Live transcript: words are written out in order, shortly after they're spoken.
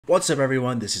What's up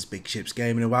everyone, this is Big Chips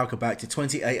Gaming and welcome back to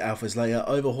 28 Alphas later,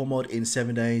 Overhaul mod in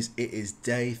 7 days. It is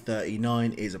day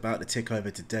 39, it is about to tick over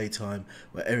to daytime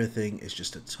where everything is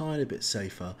just a tiny bit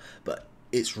safer, but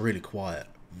it's really quiet,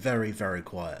 very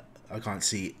quiet. I can't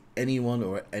see anyone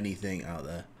or anything out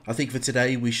there. I think for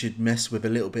today we should mess with a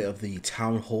little bit of the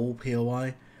Town Hall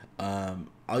POI.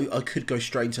 I could go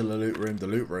straight into the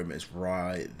loot room is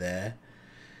right there.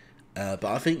 But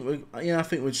I think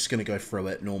we're just going to go through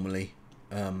it normally.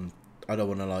 I don't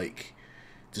want to like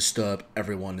disturb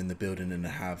everyone in the building and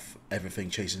have everything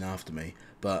chasing after me,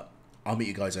 but I'll meet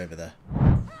you guys over there.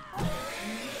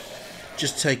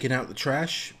 Just taking out the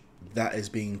trash. That is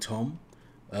being Tom.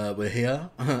 We're here.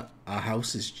 Our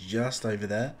house is just over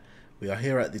there. We are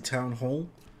here at the town hall.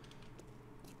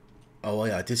 Oh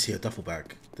yeah, I did see a duffel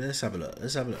bag. Let's have a look.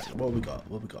 What have we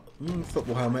got?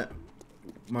 Football helmet.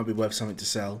 Might be worth something to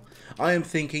sell. I am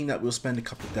thinking that we'll spend a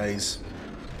couple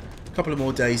of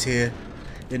more days here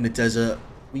in the desert.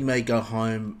 We may go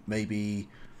home maybe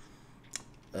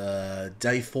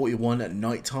day 41 at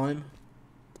night time.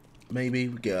 Maybe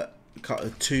we get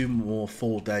two more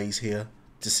full days here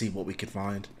to see what we can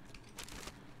find.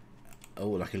 Oh,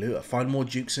 lucky looter. Find more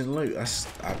dukes and loot. That's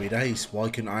happy days. Why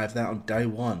couldn't I have that on day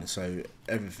one? So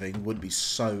everything wouldn't be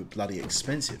so bloody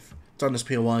expensive. Done this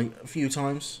POI a few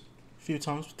times.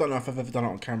 Don't know if I've ever done it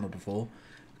on camera before.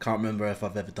 Can't remember if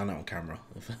I've ever done it on camera.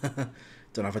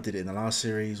 Don't know if I did it in the last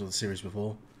series or the series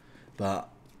before. But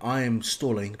I am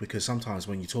stalling because sometimes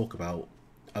when you talk about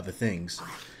other things...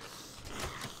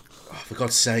 Oh, for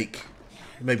God's sake.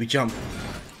 Maybe jump.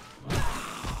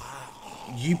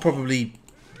 You probably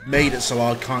made it so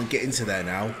I can't get into there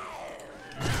now.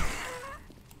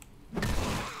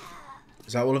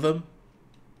 Is that all of them?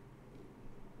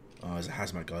 Oh, there's a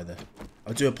hazmat guy there.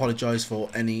 I do apologise for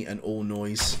any and all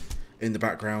noise in the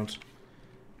background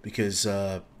because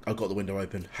I've got the window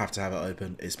open, have to have it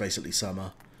open. It's basically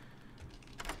summer.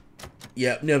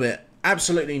 Yeah, knew it.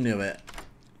 Absolutely knew it.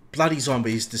 Bloody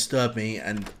zombies disturbed me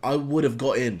and I would have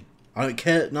got in. I don't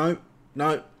care. No,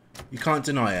 you can't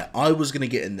deny it. I was going to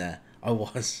get in there. I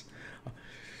was.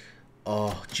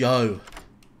 Oh, Joe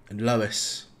and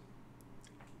Lois.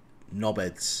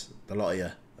 Knobheads. The lot of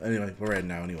you. Anyway, we're in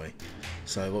now anyway.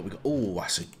 So what we got? Oh,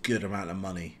 that's a good amount of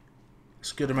money.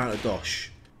 It's a good amount of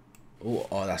dosh. Oh,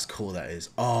 that's cool, that is.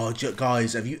 Oh,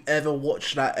 guys, have you ever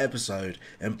watched that episode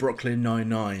in Brooklyn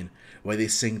Nine-Nine where they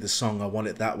sing the song I Want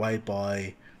It That Way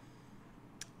by...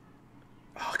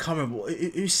 Oh, I can't remember.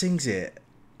 Who sings it?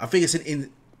 I think it's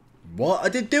What? I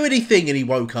didn't do anything and he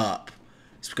woke up.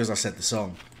 It's because I said the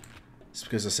song. It's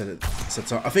because I said it.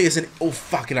 I think it's Oh,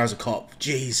 fucking hell, I was a cop.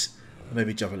 Jeez.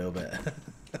 Maybe jump a little bit.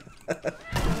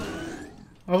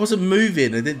 I wasn't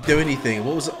moving. I didn't do anything.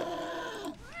 What was it?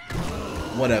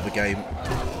 Whatever, game.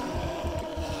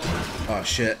 Oh,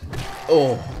 shit.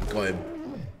 Oh, got him.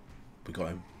 We got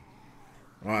him.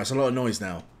 Alright, it's a lot of noise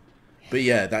now. But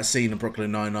yeah, that scene in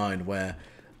Brooklyn Nine-Nine where...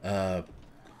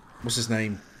 what's his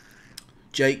name?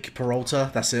 Jake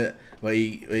Peralta, that's it. Where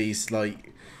he's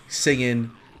like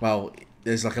singing... Well,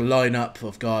 there's like a lineup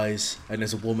of guys and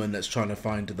there's a woman that's trying to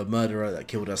find the murderer that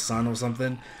killed her son or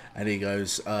something. And he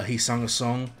goes, he sung a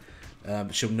song.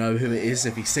 She'll know who it is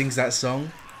if he sings that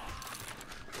song.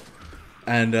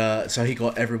 And so he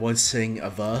got everyone sing a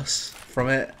verse from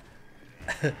it.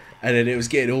 And then it was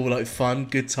getting all like fun,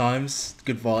 good times,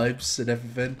 good vibes and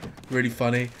everything. Really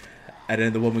funny. And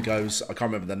then the woman goes, I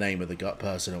can't remember the name of the gut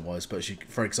person it was, but she,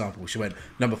 for example, she went,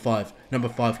 number five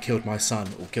killed my son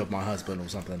or killed my husband or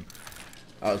something.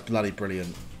 That was bloody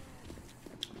brilliant.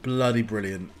 Bloody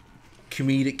brilliant.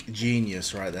 Comedic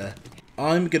genius right there.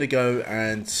 I'm going to go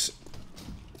and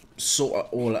sort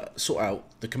out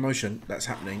the commotion that's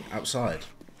happening outside.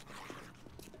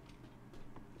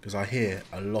 Because I hear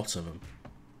a lot of them.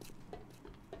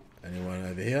 Anyone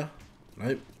over here?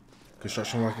 Nope.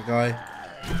 Construction worker guy.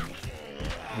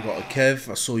 We got a Kev.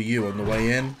 I saw you on the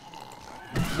way in.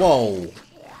 Whoa.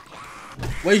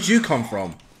 Where did you come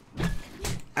from?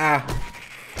 Ah.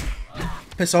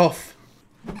 Piss off.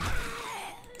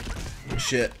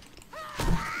 Shit.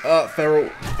 Feral.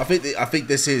 I think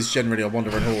this is generally a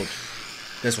wandering horde.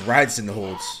 There's rads in the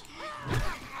hordes.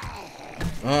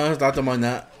 I don't mind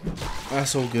that.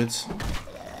 That's all good.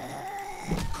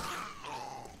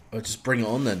 Oh, just bring it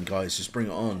on then, guys. Just bring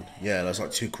it on. Yeah, there's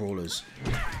like two crawlers.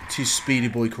 Two speedy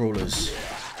boy crawlers.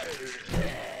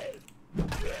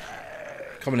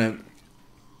 Coming in.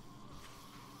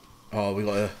 Oh, we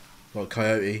got a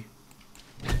coyote.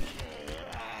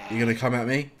 You gonna come at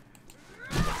me?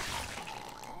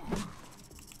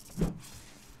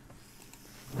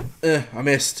 I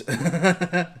missed.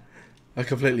 I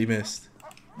completely missed.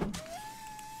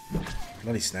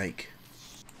 Bloody snake.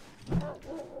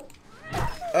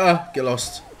 Get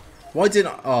lost. Why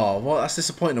didn't I? Oh, well, that's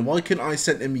disappointing. Why couldn't I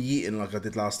send him yeeting like I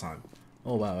did last time?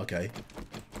 Oh, wow, okay.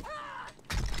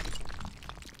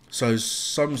 So,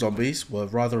 some zombies were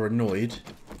rather annoyed.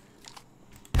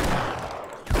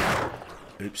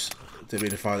 Oops. Didn't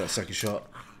mean to fire that second shot.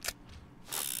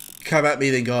 Come at me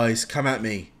then, guys. Come at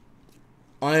me.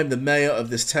 I am the mayor of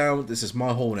this town. This is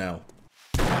my hall now.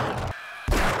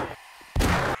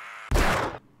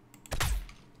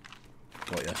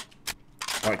 Got ya.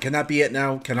 Alright, can that be it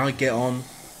now? Can I get on?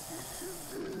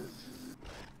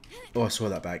 Oh, I saw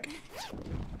that bag.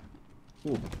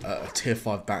 Ooh, a tier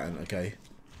 5 baton, okay.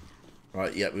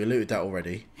 Right, yeah, we looted that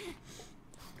already.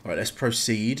 Alright, let's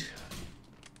proceed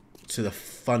to the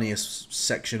funniest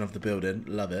section of the building.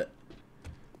 Love it.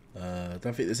 Don't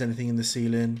think there's anything in the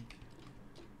ceiling.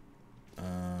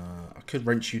 I could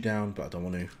wrench you down, but I don't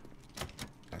want to.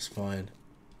 That's fine.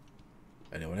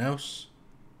 Anyone else?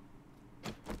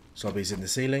 Zombies in the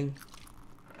ceiling.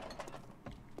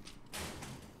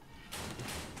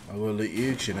 I will loot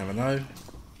you, because you never know.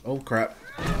 Oh, crap.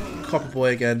 Copper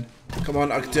boy again. Come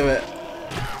on, I can do it.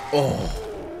 Oh,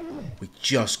 we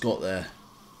just got there.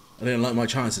 I didn't like my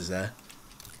chances there.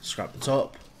 Scrap the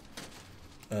top.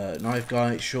 Knife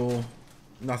guy, sure.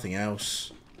 Nothing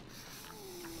else.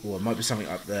 Oh, it might be something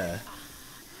up there.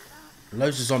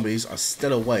 Loads of zombies are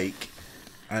still awake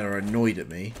and are annoyed at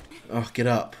me. Oh, get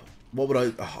up. What would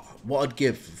I... Oh, what I'd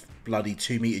give for bloody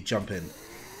 2-meter jump in.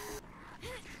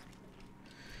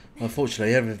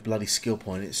 Unfortunately, every bloody skill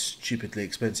point is stupidly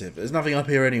expensive. There's nothing up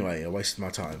here anyway. I wasted my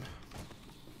time.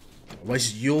 I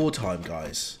wasted your time,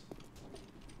 guys.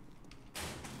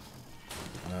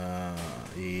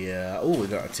 Yeah. Oh, we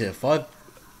got a tier 5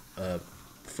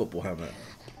 football helmet.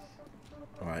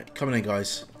 Alright, coming in,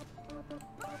 guys.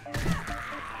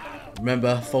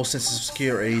 Remember, false senses of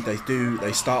security.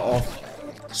 They start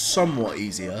off somewhat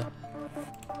easier.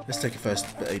 Let's take a first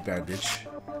aid bandage.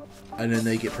 And then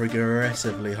they get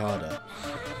progressively harder.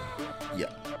 Yeah.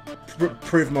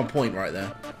 Prove my point right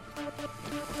there.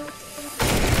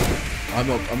 I'm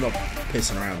not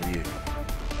pissing around with you.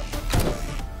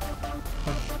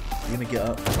 You're gonna get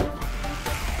up.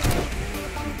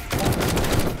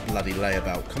 Bloody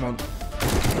layabout. Come on.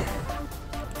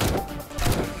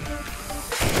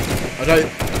 I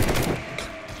don't...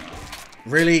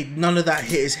 Really? None of that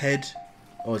hit his head?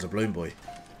 Oh, it's a balloon boy.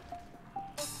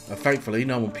 Thankfully,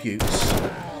 no one pukes.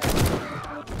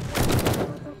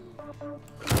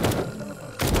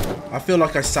 I feel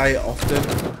like I say it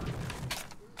often,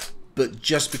 but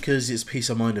just because it's peace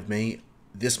of mind of me,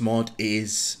 this mod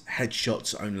is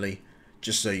headshots only,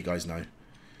 just so you guys know.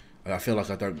 I feel like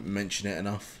I don't mention it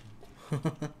enough.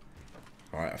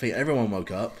 Alright, I think everyone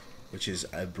woke up, which is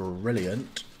a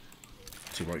brilliant.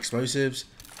 2 more explosives,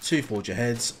 2 forger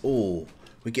heads. Oh,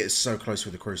 we get so close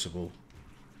with the crucible.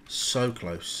 So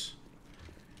close.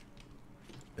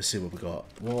 Let's see what we got.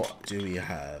 What do we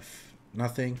have?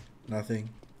 Nothing, nothing,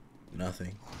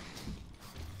 nothing.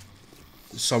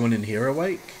 Is someone in here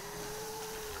awake?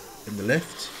 In the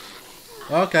lift?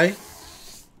 Okay.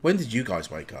 When did you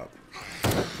guys wake up?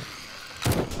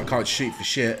 I can't shoot for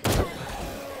shit.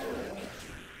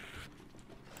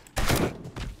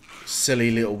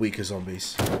 Silly little weaker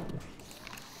zombies.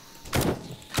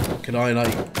 Can I,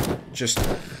 like, just...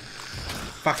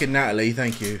 Fucking Natalie,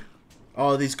 thank you.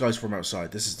 Oh, these guys from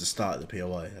outside. This is the start of the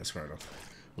POI. That's fair enough.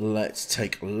 Let's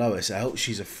take Lois out.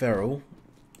 She's a feral.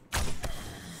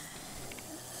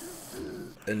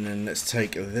 And then let's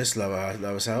take this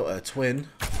Lois out. A twin.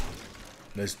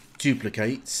 There's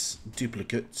duplicates.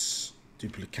 Duplicants.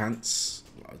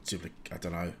 I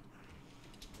don't know.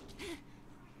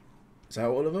 Is that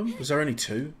all of them? Was there only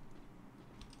 2?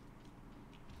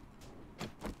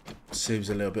 Seems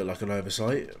a little bit like an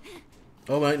oversight.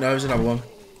 Oh wait, no, there's another one.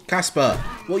 Casper,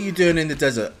 what are you doing in the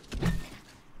desert?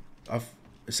 It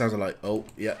sounds like, oh,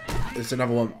 yeah, there's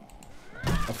another one.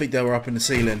 I think they were up in the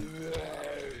ceiling.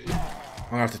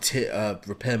 I'm gonna have to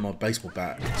repair my baseball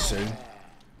bat soon.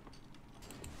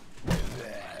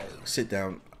 Sit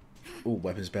down. Oh,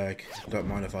 weapons bag. Don't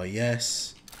mind if I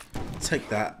yes. Take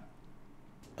that.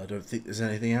 I don't think there's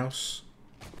anything else.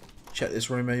 Check this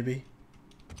room maybe.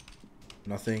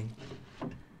 Nothing.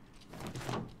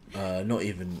 Not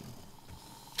even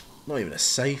a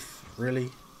safe, really.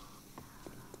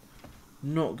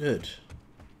 Not good.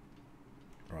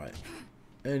 Right.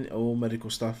 And all medical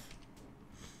stuff.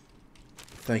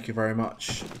 Thank you very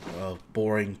much.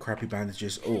 Boring, crappy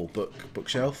bandages. Oh,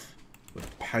 bookshelf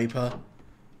with paper.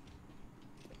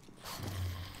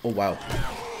 Oh wow,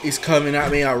 he's coming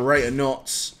at me at a rate of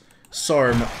knots.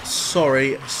 Sorry,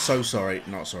 so sorry.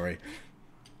 Not sorry.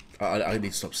 I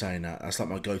need to stop saying that. That's like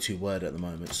my go-to word at the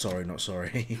moment. Sorry, not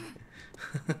sorry.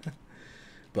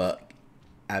 But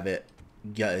have it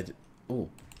gutted. Oh,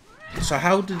 so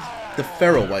how did the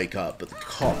feral wake up, but the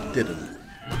cop didn't?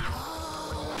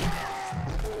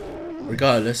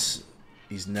 Regardless,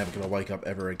 he's never gonna wake up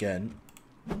ever again.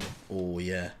 Oh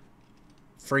yeah,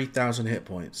 3,000 hit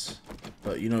points.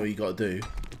 But you know what you gotta do?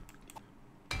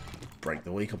 Break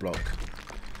the weaker block.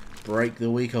 Break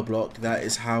the weaker block. That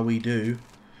is how we do.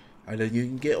 And then you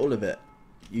can get all of it.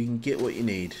 You can get what you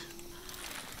need.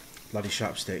 Bloody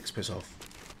sharp sticks, piss off.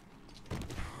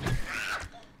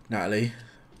 Natalie,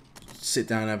 sit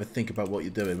down and have a think about what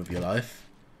you're doing with your life.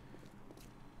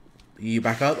 You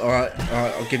back up? Alright,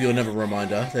 alright, I'll give you another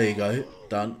reminder. There you go.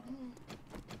 Done.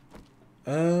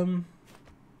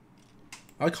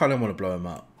 I kind of want to blow him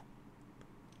up.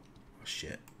 Oh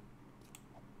shit.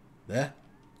 There?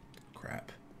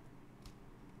 Crap.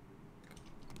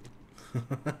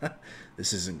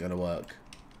 This isn't gonna work.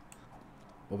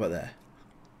 What about there?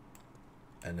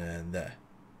 And then there.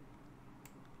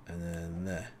 And then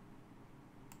there.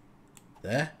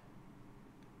 There?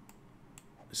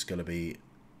 It's gonna be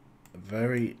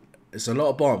very... It's a lot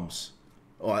of bombs.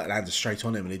 Oh, I landed straight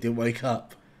on him and he didn't wake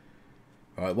up.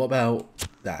 Alright, what about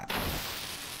that?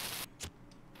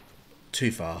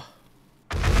 Too far.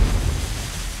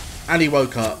 And he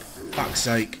woke up. Fuck's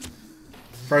sake.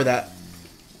 Throw that.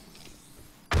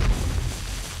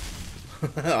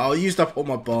 I used up all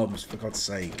my bombs, for God's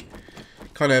sake.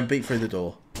 Can't even beat through the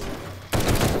door.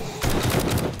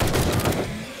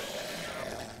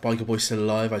 Biker Boy's still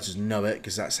alive, I just know it,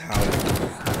 because that's how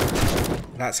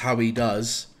he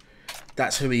does.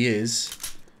 That's who he is.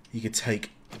 He could take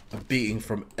a beating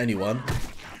from anyone.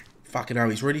 Fucking hell,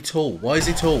 he's really tall. Why is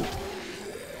he tall?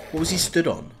 What was he stood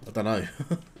on? I don't know.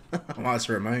 I'm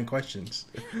answering my own questions.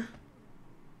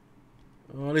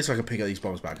 Well, at least I can pick up these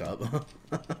bombs back up.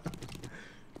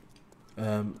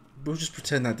 We'll just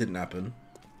pretend that didn't happen.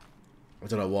 I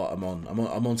don't know what I'm on.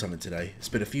 I'm on something today. It's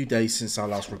been a few days since I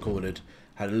last recorded.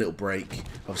 Had a little break.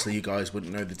 Obviously, you guys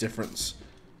wouldn't know the difference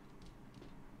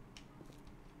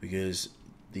because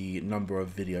the number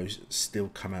of videos still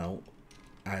come out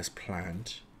as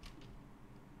planned.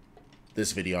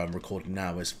 This video I'm recording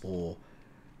now is for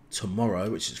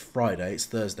tomorrow, which is Friday. It's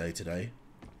Thursday today.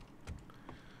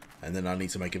 And then I need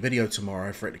to make a video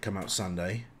tomorrow for it to come out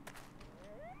Sunday.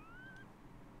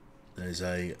 There's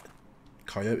a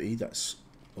coyote that's...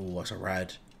 Oh, that's a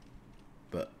rad.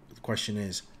 But the question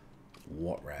is,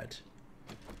 what rad?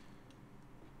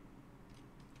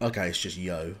 Okay, it's just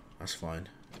yo. That's fine.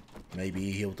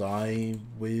 Maybe he'll die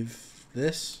with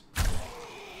this?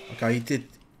 Okay, he did...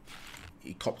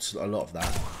 He copped a lot of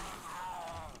that.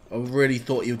 I really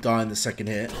thought he would die in the second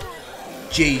hit.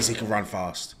 Jeez, he can run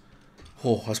fast.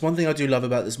 Oh, that's one thing I do love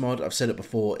about this mod. I've said it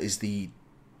before, is the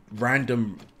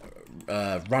random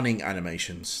running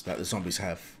animations that the zombies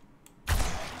have.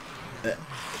 I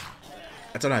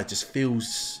don't know, it just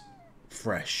feels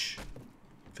fresh.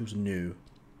 Feels new.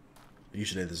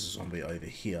 Usually there's a zombie over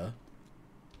here.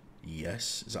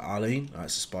 Yes. Is that Arlene? Oh,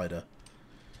 it's a spider.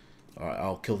 Alright,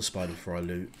 I'll kill the spider before I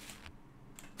loot.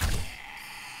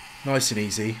 Nice and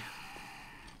easy.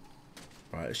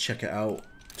 Right, let's check it out.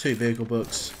 2 vehicle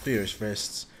books, Furious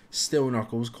Fists, Steel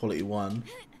Knuckles, quality 1.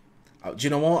 Do you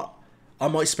know what? I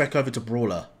might spec over to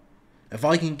Brawler. If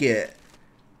I can get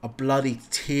a bloody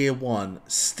tier 1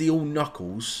 Steel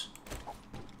Knuckles,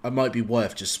 I might be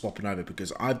worth just swapping over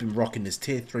because I've been rocking this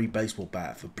tier 3 baseball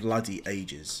bat for bloody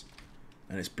ages.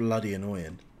 And it's bloody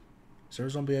annoying. Is there a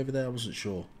zombie over there? I wasn't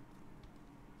sure.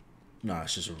 No,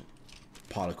 it's just a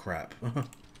pile of crap.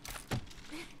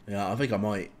 Yeah, I think I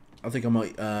might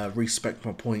respec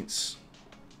my points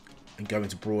and go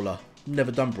into Brawler.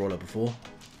 Never done Brawler before.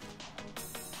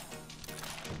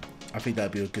 I think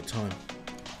that'd be a good time.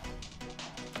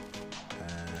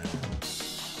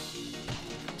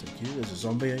 Thank you. There's a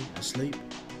zombie asleep.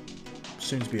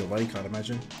 Soon to be awake, I'd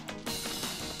imagine.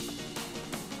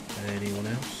 Anyone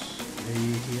else?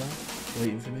 Here,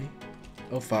 waiting for me.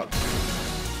 Oh fuck!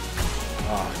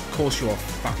 Ah, of course you are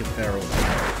fucking feral.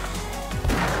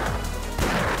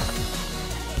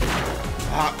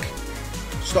 Fuck!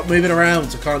 Stop moving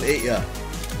around, I can't hit ya.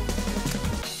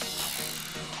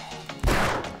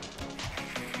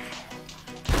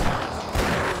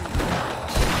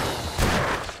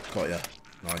 Got ya.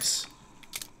 Nice.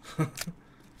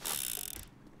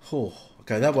 Oh,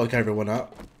 okay, that woke everyone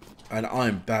up. And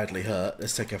I'm badly hurt.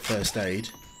 Let's take a first aid.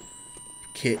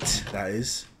 Kit, that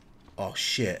is. Oh,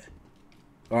 shit.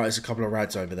 Alright, there's a couple of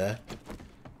rads over there.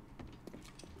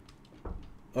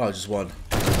 Oh, just one.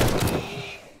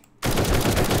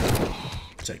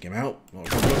 Take him out. Not a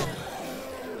problem.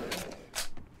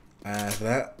 And for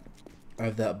that, I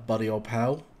have that buddy old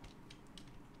pal.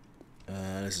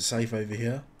 There's a safe over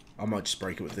here. I might just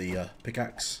break it with the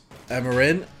pickaxe. And we're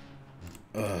in.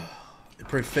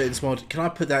 Improved fittings mod. Can I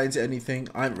put that into anything?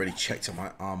 I haven't really checked on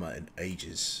my armor in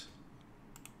ages.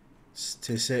 It's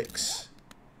tier 6.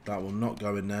 That will not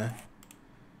go in there.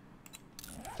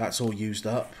 That's all used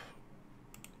up.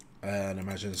 And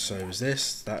imagine so is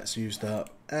this. That's used up.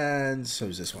 And so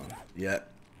is this one. Yeah.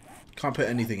 Can't put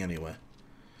anything anywhere.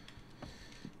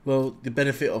 Well, the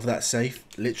benefit of that safe,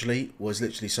 was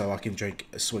literally so I can drink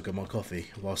a swig of my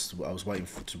coffee whilst I was waiting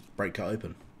to break it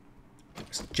open.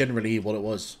 That's generally what it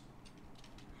was.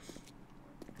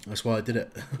 That's why I did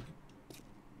it.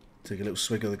 Take a little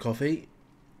swig of the coffee.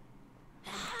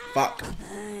 Fuck.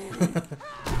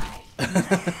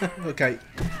 Okay.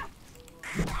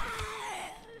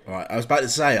 Alright, I was about to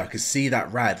say, I could see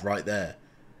that rad right there.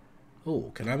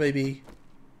 Oh, can I maybe...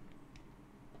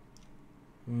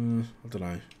 I don't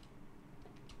know.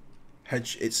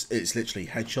 It's literally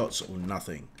headshots or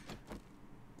nothing.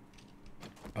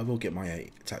 I will get my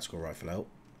tactical rifle out.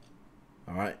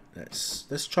 Alright,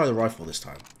 let's try the rifle this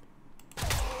time.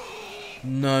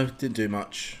 No, didn't do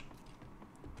much.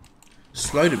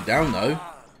 Slowed him down though.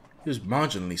 He was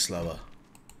marginally slower.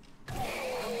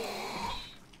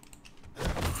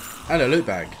 And a loot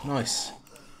bag. Nice.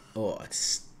 Oh,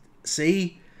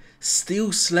 see?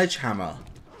 Steel sledgehammer.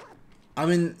 I'm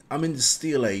in the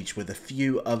steel age with a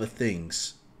few other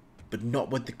things, but not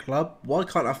with the club. Why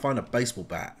can't I find a baseball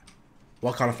bat?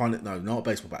 Why can't I find it? No, not a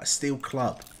baseball bat. A steel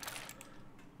club.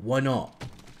 Why not?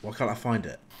 Why can't I find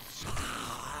it?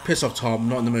 Piss off, Tom. I'm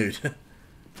not in the mood.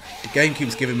 The game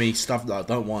keeps giving me stuff that I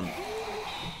don't want.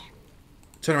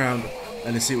 Turn around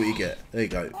and let's see what you get. There you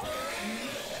go.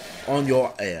 On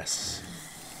your ass.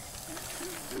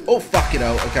 Oh, fuck it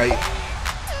out. Okay.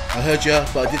 I heard you,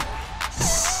 but I didn't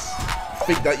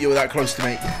think that you were that close to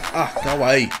me. Ah, go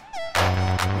away.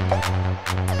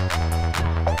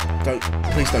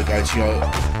 Please don't go into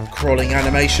your crawling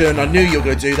animation. I knew you were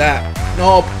going to do that.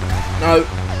 No. No.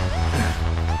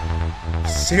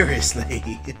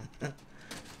 Seriously.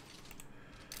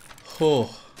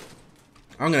 Oh.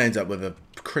 I'm going to end up with a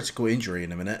critical injury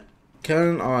in a minute.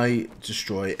 Can I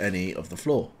destroy any of the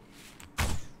floor?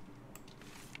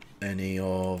 Any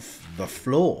of the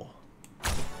floor?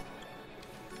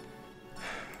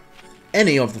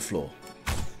 Any of the floor?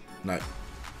 No.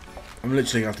 I'm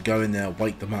literally going to have to go in there,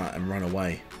 wake them out and run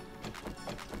away.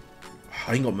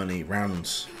 I ain't got many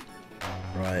rounds.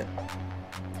 Right.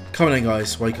 Come on in,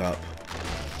 guys. Wake up.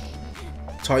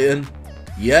 Titan.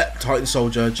 Yep, Titan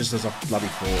soldier, just as I bloody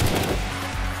thought.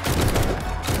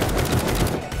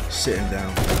 Sit him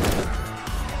down.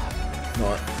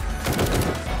 Not.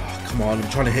 Oh, come on, I'm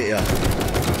trying to hit you.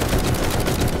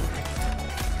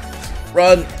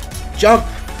 Run! Jump!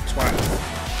 Twat.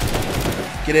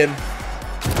 Get him.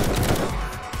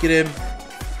 Get him.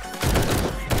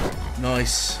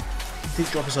 Nice. He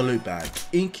did drop us a loot bag.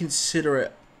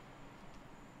 Inconsiderate.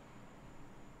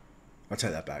 I'll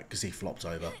take that back because he flopped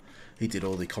over. He did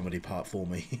all the comedy part for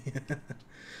me.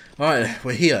 Alright,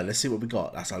 we're here. Let's see what we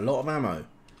got. That's a lot of ammo.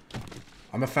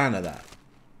 I'm a fan of that.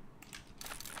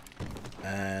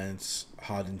 And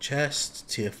hardened chest.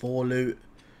 Tier 4 loot.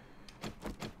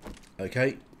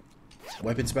 Okay.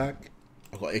 Weapons bag.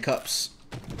 I've got hiccups.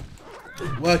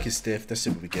 Work is stiff. Let's see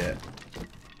what we get.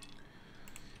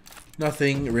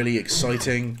 Nothing really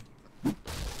exciting.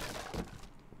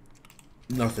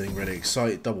 Nothing really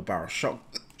exciting. Double barrel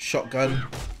shotgun.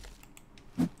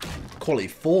 Quality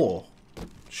 4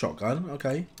 shotgun.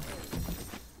 Okay.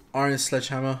 Iron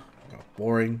sledgehammer. Oh,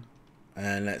 boring.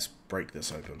 And let's break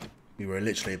this open. We were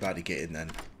literally about to get in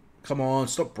then. Come on,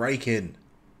 stop breaking.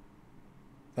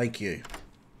 Thank you.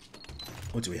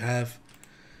 What do we have?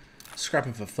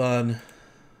 Scrapping for fun.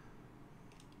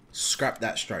 Scrap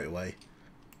that straight away.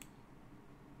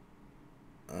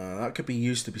 That could be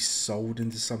used to be sold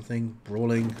into something.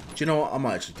 Brawling. Do you know what? I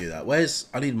might actually do that.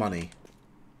 I need money.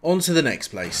 On to the next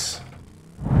place.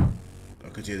 I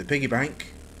could do the piggy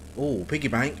bank. Oh, piggy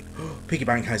bank. Piggy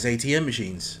bank has ATM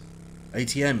machines.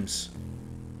 ATMs.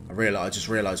 I just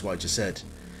realised what I just said.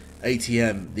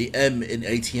 ATM. The M in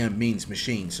ATM means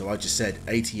machine, so I just said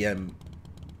ATM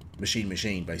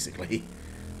machine basically.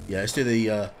 Yeah, let's do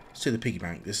the piggy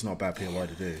bank. This is not a bad POI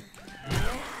to do.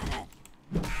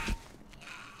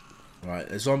 Right,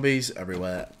 there's zombies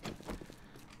everywhere.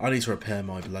 I need to repair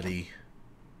my bloody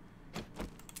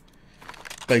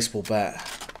baseball bat.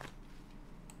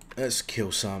 Let's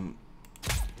kill some.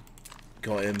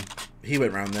 Got him. He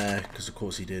went round there because of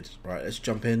course he did. Right, let's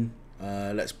jump in.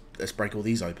 Let's let's break all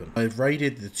these open. I've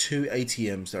raided the 2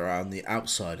 ATMs that are on the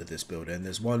outside of this building.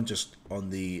 There's one just on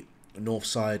the north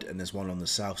side and there's one on the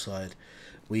south side.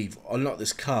 We've unlocked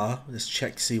this car. Let's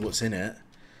check to see what's in it.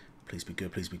 Please be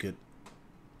good, please be good.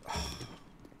 Oh.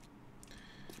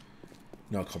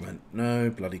 No comment. No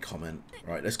bloody comment.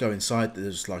 Right, let's go inside.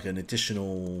 There's like an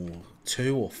additional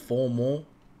 2 or 4 more.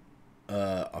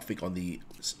 I think on the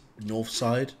north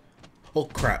side. Oh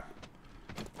crap.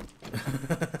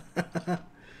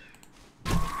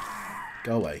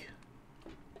 Go away.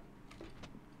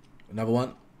 Another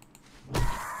one.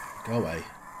 Go away.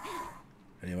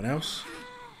 Anyone else?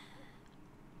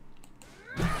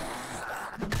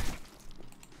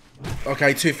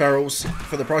 Okay, 2 ferals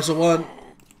for the price of 1.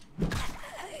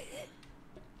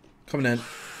 Coming in.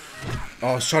 Oh,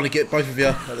 I was trying to get both of you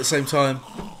at the same time.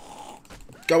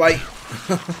 Go away.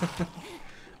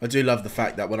 I do love the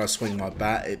fact that when I swing my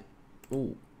bat, it...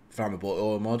 Ooh, flammable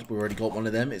oil mod. We already got one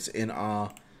of them. It's in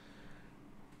our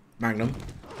Magnum.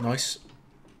 Nice.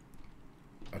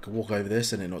 I can walk over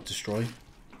this and it not destroy.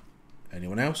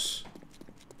 Anyone else?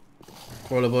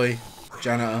 Boiler boy.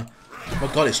 Janitor. Oh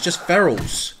my god, it's just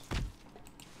ferals.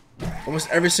 Almost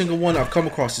every single one I've come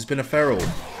across has been a feral.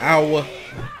 Ow.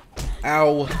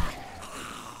 Ow.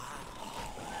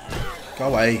 Go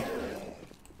away.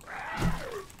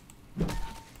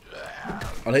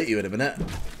 I'll hit you in a minute.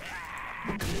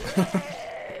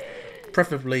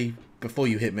 Preferably before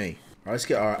you hit me. Alright, let's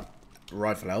get our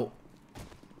rifle out.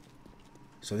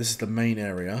 So this is the main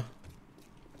area.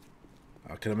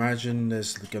 I can imagine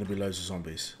there's going to be loads of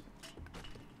zombies.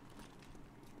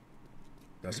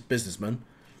 That's a businessman.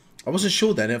 I wasn't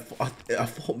sure then. I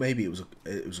thought maybe it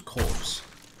was a corpse.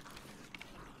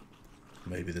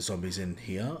 Maybe the zombies in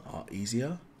here are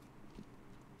easier.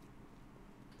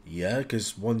 Yeah,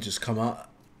 because one just come up.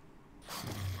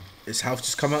 His health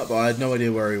just come up, but I had no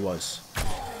idea where he was.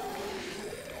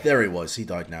 There he was. He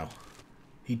died now.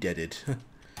 He deaded.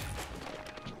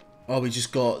 Oh, we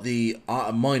just got the art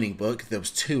of mining book. There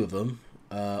was 2 of them.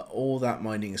 All that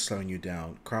mining is slowing you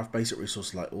down. Craft basic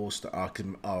resources like ore.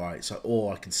 Alright, so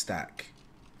ore I can stack.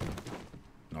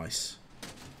 Nice.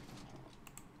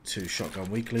 2 shotgun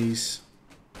weeklies.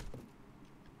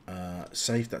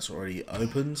 Safe, that's already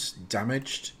opened.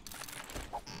 Damaged.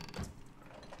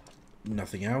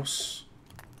 Nothing else.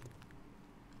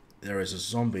 There is a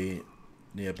zombie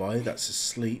nearby that's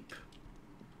asleep.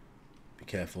 Be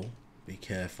careful. Be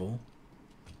careful.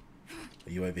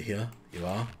 Are you over here? You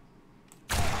are.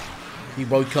 He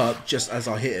woke up just as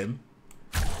I hit him.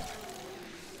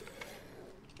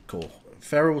 Cool.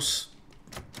 Ferals.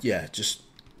 Yeah, just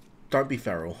don't be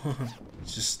feral.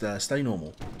 Just stay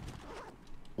normal.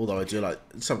 Although I do like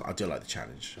the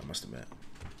challenge, I must admit.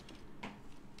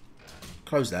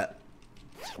 Close that.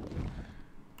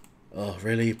 Oh,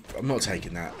 really? I'm not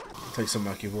taking that. Take some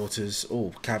murky waters.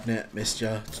 Oh, cabinet, missed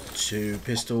ya. 2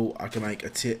 pistol. I can make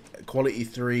a quality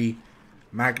 3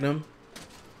 Magnum.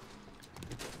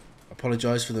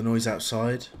 Apologise for the noise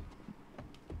outside.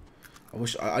 I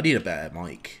wish I need a better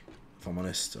mic, if I'm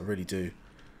honest. I really do.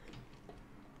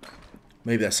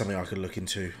 Maybe that's something I could look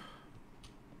into.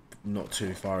 Not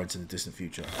too far into the distant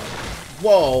future.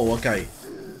 Whoa, okay.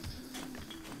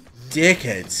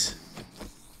 Dickheads.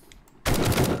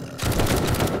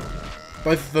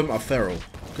 Both of them are feral.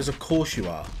 Because of course you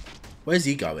are. Where's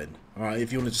he going? Alright,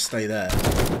 if you want to just stay there.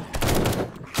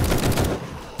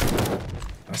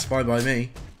 That's fine by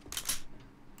me.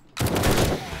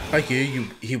 Thank you.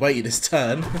 He waited his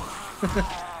turn.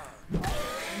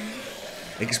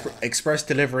 Express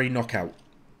delivery knockout.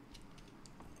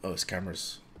 Oh, it's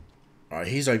cameras. Alright,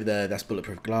 he's over there. That's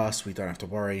bulletproof glass. We don't have to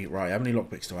worry. Right, how many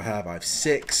lockpicks do I have? I have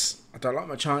 6. I don't like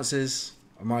my chances.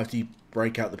 I might have to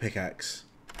break out the pickaxe.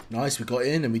 Nice, we got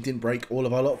in and we didn't break all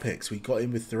of our lockpicks. We got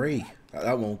in with 3.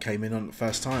 That one came in on the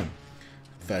first time.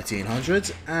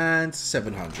 1300s and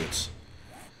 700s.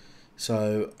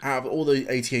 So, out of all the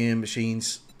ATM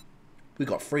machines, we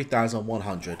got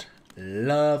 3,100.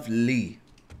 Lovely.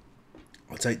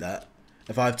 I'll take that.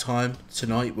 If I have time,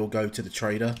 tonight we'll go to the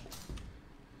trader.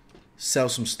 Sell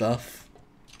some stuff.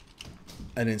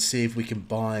 And then see if we can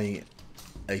buy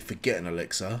a forgetting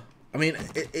elixir. I mean,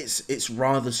 it's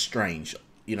rather strange.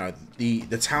 You know,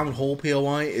 the town hall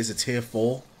POI is a tier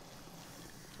 4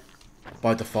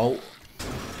 by default.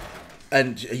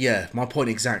 And yeah, my point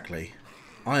exactly.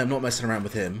 I am not messing around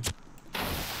with him.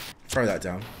 Throw that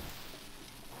down.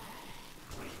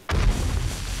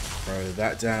 Throw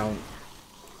that down.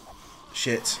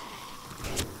 Shit.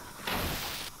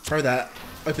 Throw that.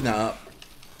 Open that up.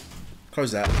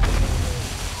 Close that.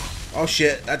 Oh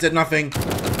shit, that did nothing.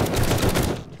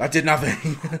 That did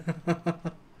nothing.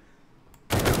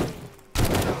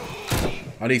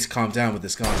 I need to calm down with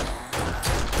this guy.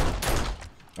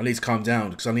 I need to calm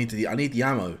down because I need the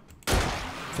ammo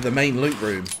for the main loot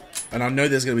room, and I know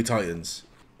there's gonna be titans.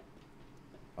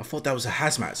 I thought that was a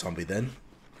hazmat zombie then,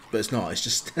 but it's not. It's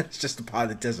just a part of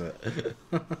the desert.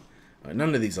 Right,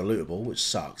 none of these are lootable, which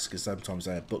sucks because sometimes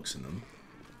they have books in them.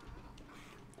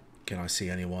 Can I see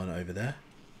anyone over there?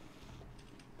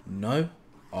 No.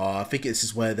 Oh, I think this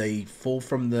is where they fall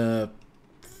from the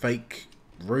fake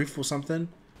roof or something.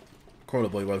 Crawler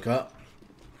boy woke up.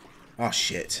 Oh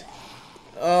shit.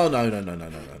 Oh no.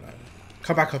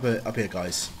 Come back up here,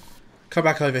 guys. Come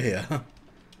back over here.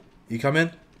 You come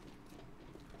in?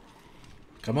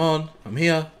 Come on, I'm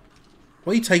here.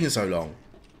 Why are you taking so long?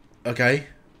 Okay.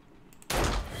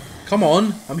 Come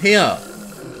on, I'm here.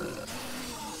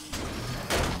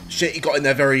 Shit, he got in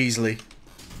there very easily.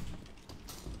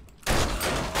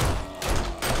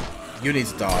 You need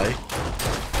to die.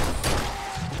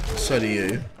 So do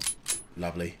you.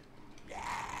 Lovely.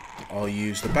 I'll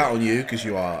use the bat on you because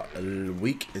you are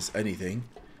weak as anything.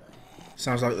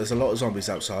 Sounds like there's a lot of zombies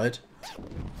outside.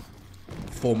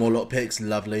 4 more lockpicks.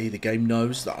 Lovely. The game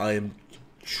knows that I am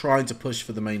trying to push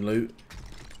for the main loot.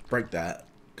 Break that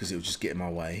because it will just get in my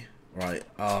way. Right.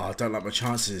 Oh, I don't like my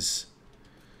chances.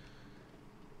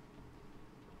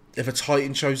 If a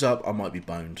titan shows up, I might be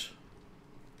boned.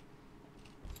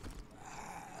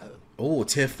 Oh,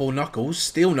 tier 4 knuckles.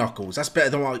 Steel knuckles. That's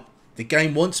better than what the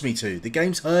game wants me to. The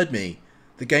game's heard me.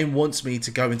 The game wants me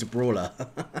to go into brawler.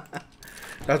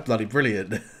 That's bloody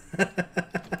brilliant.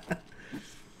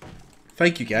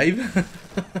 Thank you, Gabe.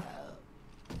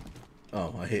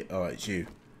 Oh, I hit. Alright, it's you.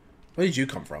 Where did you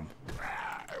come from?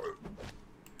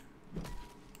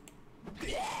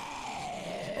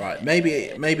 Right,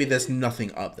 maybe there's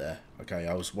nothing up there. Okay,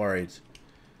 I was worried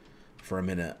for a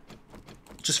minute.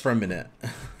 Just for a minute.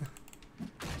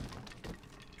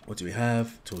 What do we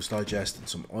have? Tools digest and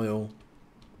some oil.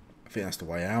 I think that's the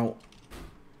way out.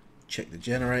 Check the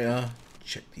generator.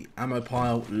 Check the ammo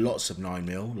pile. Lots of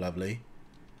 9mm. Lovely.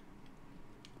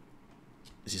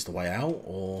 Is this the way out,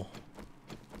 or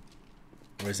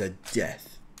is there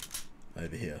death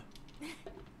over here?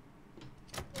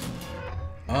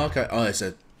 Oh, okay. Oh, it's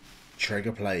a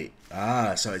trigger plate.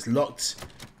 Ah, so it's locked.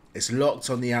 It's locked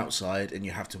on the outside, and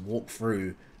you have to walk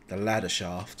through the ladder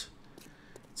shaft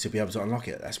to be able to unlock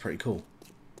it. That's pretty cool.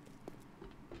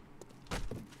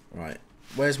 Right.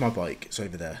 Where's my bike? It's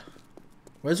over there.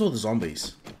 Where's all the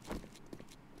zombies?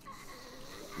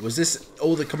 Was this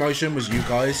all the commotion? Was you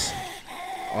guys?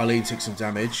 Eileen took some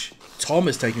damage. Tom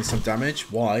has taken some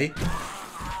damage. Why?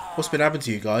 What's been happening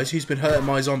to you guys? Who's been hurting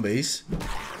my zombies?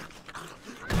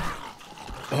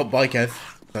 Oh, bye, Kev.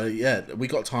 So, yeah, we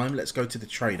got time. Let's go to the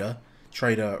trader.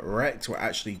 Trader wrecked. We're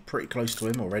actually pretty close to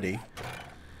him already.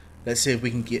 Let's see if we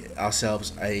can get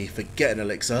ourselves a forget an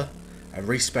elixir and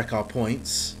respec our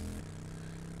points.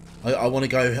 I want to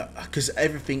go because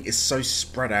everything is so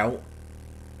spread out.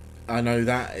 I know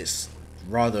that it's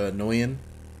rather annoying.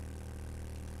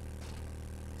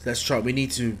 Let's try. We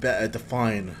need to better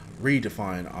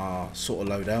redefine our sort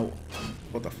of loadout.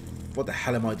 What the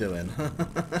hell am I doing?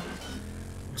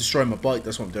 Destroying my bike.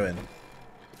 That's what I'm doing.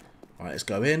 All right, let's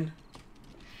go in.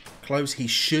 Close. He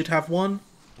should have one.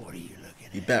 What are you looking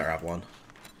at? You better have one.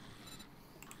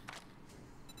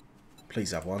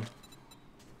 Please have one.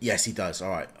 Yes, he does.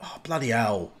 All right. Oh, bloody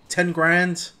hell. 10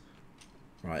 grand.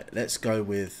 Right. Let's go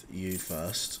with you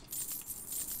first.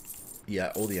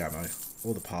 Yeah, all the ammo,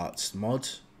 all the parts. Mod.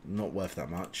 Not worth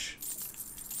that much.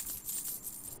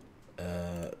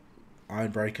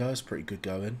 Ironbreaker is pretty good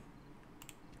going.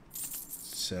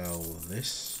 Sell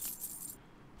this.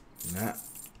 And that.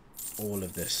 All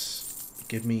of this.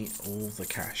 Give me all the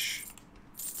cash.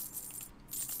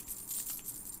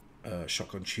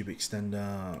 Shotgun tube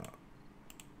extender.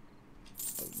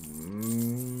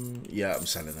 Yeah, I'm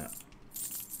selling that.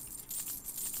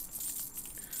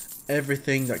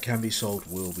 Everything that can be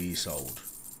sold will be sold.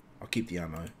 I'll keep the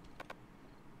ammo.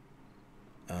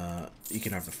 You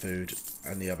can have the food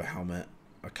and the other helmet.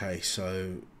 Okay,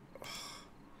 so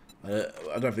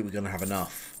I don't think we're gonna have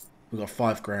enough. We've got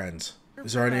 5 grand.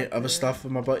 Is there any other stuff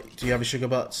in my bike? Do you have a sugar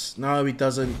butts? No, he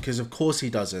doesn't, because of course he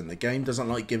doesn't. The game doesn't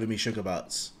like giving me sugar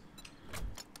butts.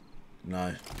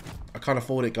 No. I can't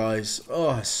afford it, guys.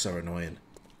 Oh, it's so annoying.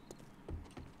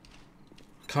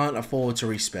 Can't afford to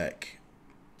respec.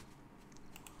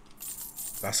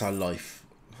 That's our life.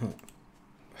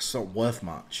 It's not worth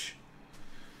much.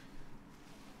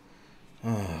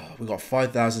 Oh, we got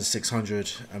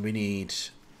 5,600 and we need,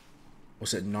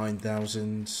 what's it,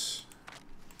 9,000?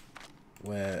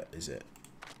 Where is it?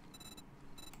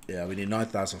 Yeah, we need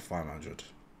 9,500.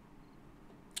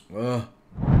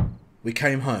 we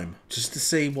came home just to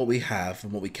see what we have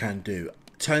and what we can do.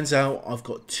 Turns out I've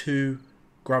got 2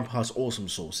 Grandpa's Awesome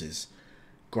Sauces.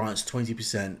 Grants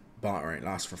 20% barter rate,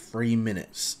 lasts for 3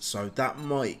 minutes. So that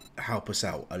might help us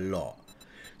out a lot.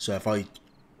 So if I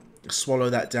swallow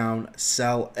that down,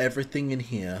 sell everything in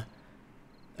here,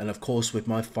 and of course with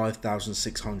my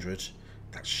 5,600,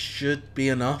 that should be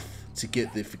enough to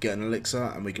get the Forgotten Elixir,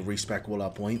 and we can respec all our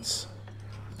points.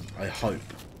 I hope.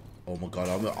 Oh my god,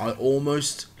 I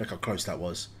almost, look how close that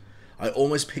was. I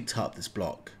almost picked up this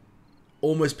block.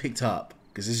 Almost picked up,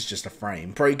 because this is just a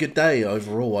frame. Pretty good day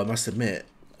overall, I must admit.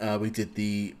 We did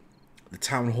the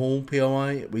town hall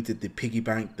POI, we did the piggy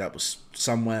bank that was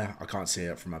somewhere, I can't see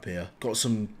it from up here. Got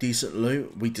some decent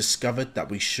loot. We discovered that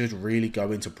we should really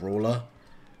go into Brawler,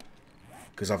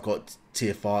 because I've got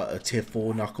tier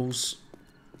 4 knuckles.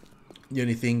 The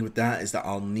only thing with that is that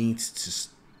I'll need to,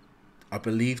 I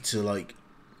believe, to like,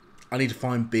 I need to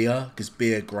find beer, because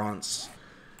beer grants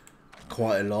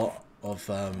quite a lot of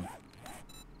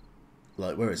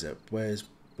like, where is it? Where's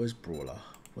Brawler?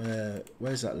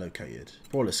 Where's that located?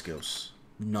 Brawler skills.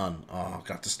 None. Oh, I've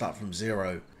got to start from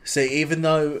 0. See, even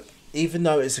though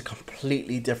it's a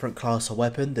completely different class of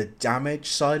weapon, the damage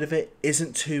side of it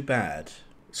isn't too bad.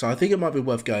 So I think it might be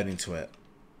worth going into it.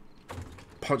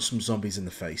 Punch some zombies in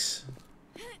the face.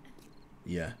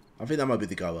 Yeah, I think that might be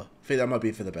the goer. I think that might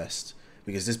be for the best,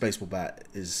 because this baseball bat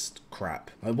is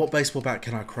crap. Like, what baseball bat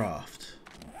can I craft?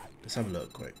 Let's have a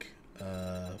look quick.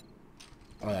 I'll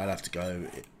have to go.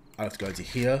 I have to go to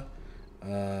here.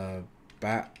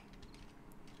 Bat.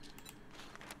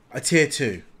 A tier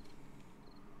 2.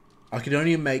 I can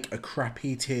only make a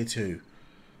crappy tier 2.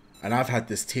 And I've had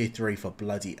this tier 3 for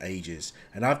bloody ages.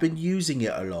 And I've been using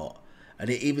it a lot. And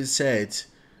it even said,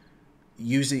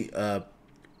 using,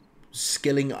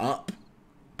 skilling up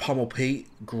Pummel Pete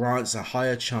grants a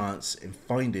higher chance in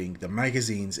finding the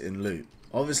magazines in loot.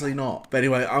 Obviously not. But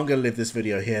anyway, I'm going to leave this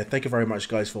video here. Thank you very much,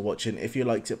 guys, for watching. If you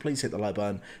liked it, please hit the like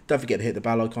button. Don't forget to hit the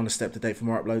bell icon to stay up to date for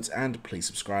more uploads. And please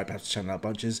subscribe. Helps the channel out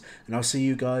bunches. And I'll see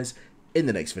you guys in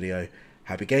the next video.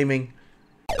 Happy gaming.